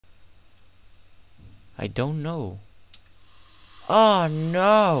I don't know. Oh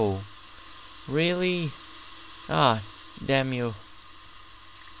no! Really? Ah, damn you.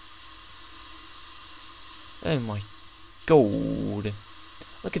 Oh my god.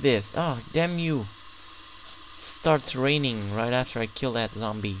 Look at this. Ah, damn you. Starts raining right after I kill that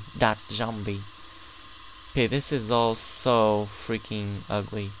zombie. Okay, this is all so freaking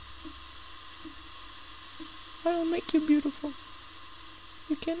ugly. I'll make you beautiful.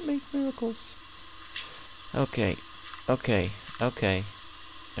 You can't make miracles. Okay, okay, okay.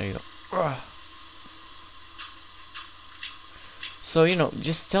 There you go. Ugh. So, you know,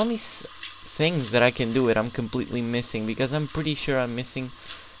 just tell me things that I can do it. I'm completely missing, because I'm pretty sure I'm missing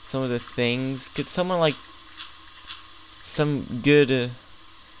some of the things. Could someone, like, some good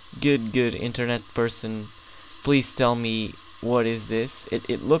internet person, please tell me what is this?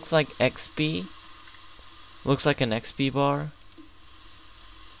 It looks like XP. Looks like an XP bar.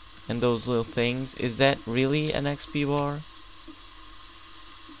 And those little things. Is that really an XP bar?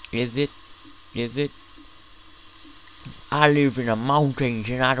 Is it? Is it? I live in the mountains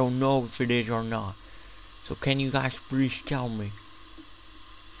and I don't know if it is or not. So can you guys please tell me?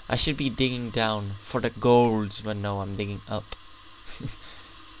 I should be digging down for the golds, but no, I'm digging up.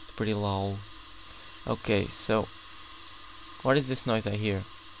 It's pretty low. Okay, so what is this noise I hear?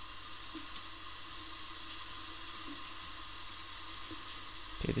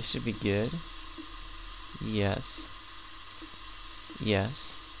 Okay, this should be good. Yes.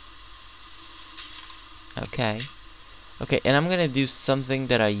 Yes. Okay. Okay, and I'm gonna do something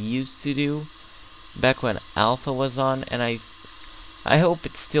that I used to do back when Alpha was on, and I hope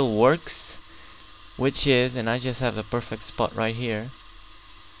it still works, which is, and I just have the perfect spot right here,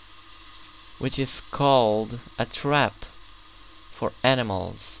 which is called a trap for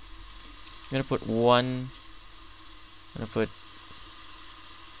animals. I'm gonna put one, I'm gonna put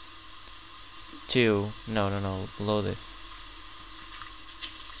two, no, below this.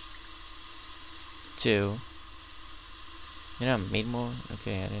 Two. You know, I made more?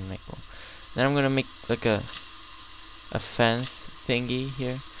 Okay, I didn't make more. Then I'm gonna make like a fence thingy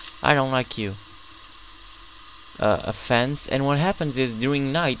here. I don't like you. A fence, and what happens is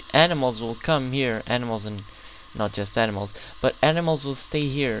during night animals will come here, animals, and not just animals, but animals will stay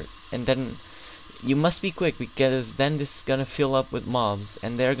here, and then you must be quick, because then this is gonna fill up with mobs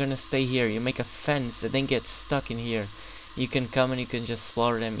and they're gonna stay here. You make a fence and then get stuck in here. You can come and you can just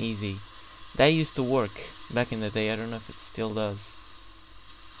slaughter them easy. That used to work back in the day. I don't know if it still does.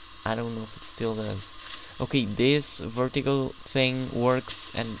 Okay, this vertical thing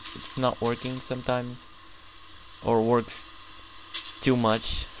works and it's not working sometimes, or works too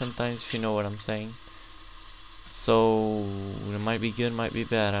much sometimes, if you know what I'm saying. So it might be good, might be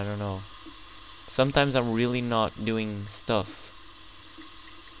bad, I don't know. Sometimes I'm really not doing stuff.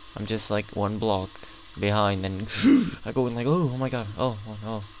 I'm just like one block behind and I go in like, oh my god, oh,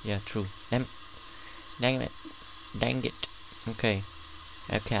 yeah, true. Dang it. Okay.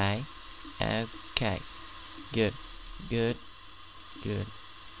 Good.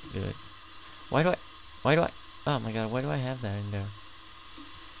 Why do I, oh my god, why do I have that in there?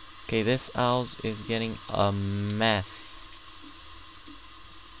 Okay, this house is getting a mess.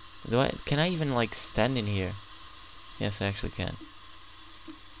 Can I even like stand in here? Yes, I actually can.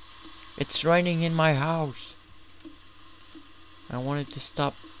 It's raining in my house. I want it to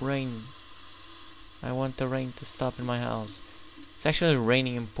stop rain. I want the rain to stop in my house. It's actually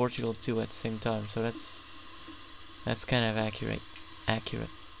raining in Portugal too at the same time, so that's kind of accurate. Accurate.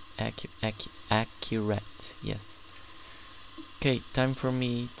 Yes. Okay, time for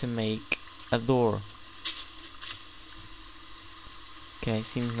me to make a door. Okay,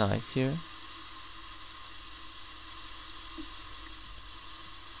 seems nice here.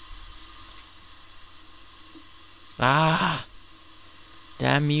 Ah!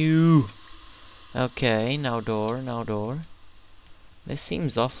 Damn you! Okay, now door. This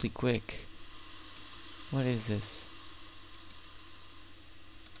seems awfully quick. What is this?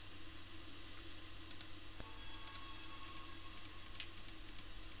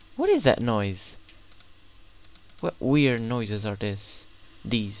 What is that noise? What weird noises are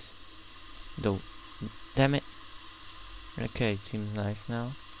these? Though, damn it. Okay, seems nice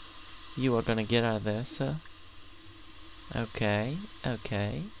now. You are gonna get out of there, sir. Okay.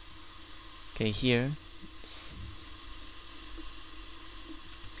 Okay, here.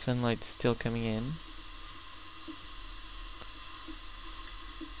 Sunlight's still coming in.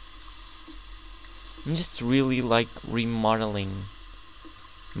 I'm just really like remodeling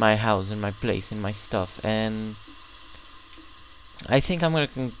my house and my place and my stuff, and I think I'm gonna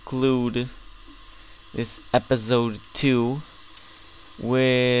conclude this episode 2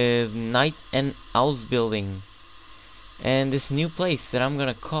 with night and house building, and this new place that I'm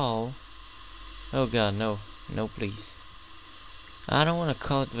gonna call, oh god, no, no please, I don't want to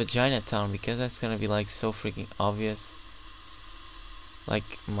call it Vagina Town because that's gonna be like so freaking obvious, like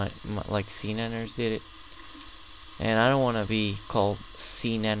my like CNNers did it, and I don't want to be called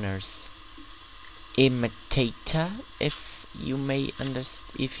CNNers imitator, if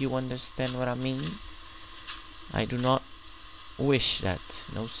you understand what I mean. I do not wish that,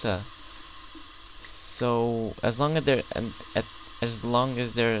 no sir. So as long as there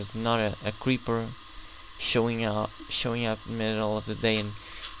is not a creeper showing up in the middle of the day and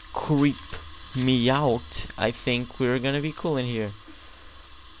creep me out, I think we're gonna be cool in here.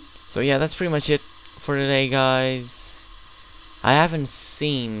 So yeah, that's pretty much it for today, guys. I haven't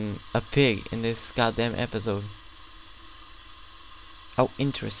seen a pig in this goddamn episode. How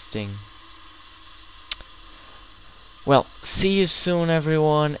interesting. Well, see you soon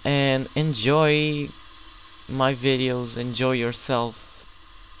everyone, and enjoy my videos, enjoy yourself.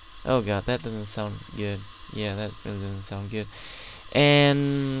 Oh god, that doesn't sound good. Yeah, that really doesn't sound good.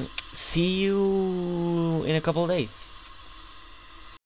 And see you in a couple of days.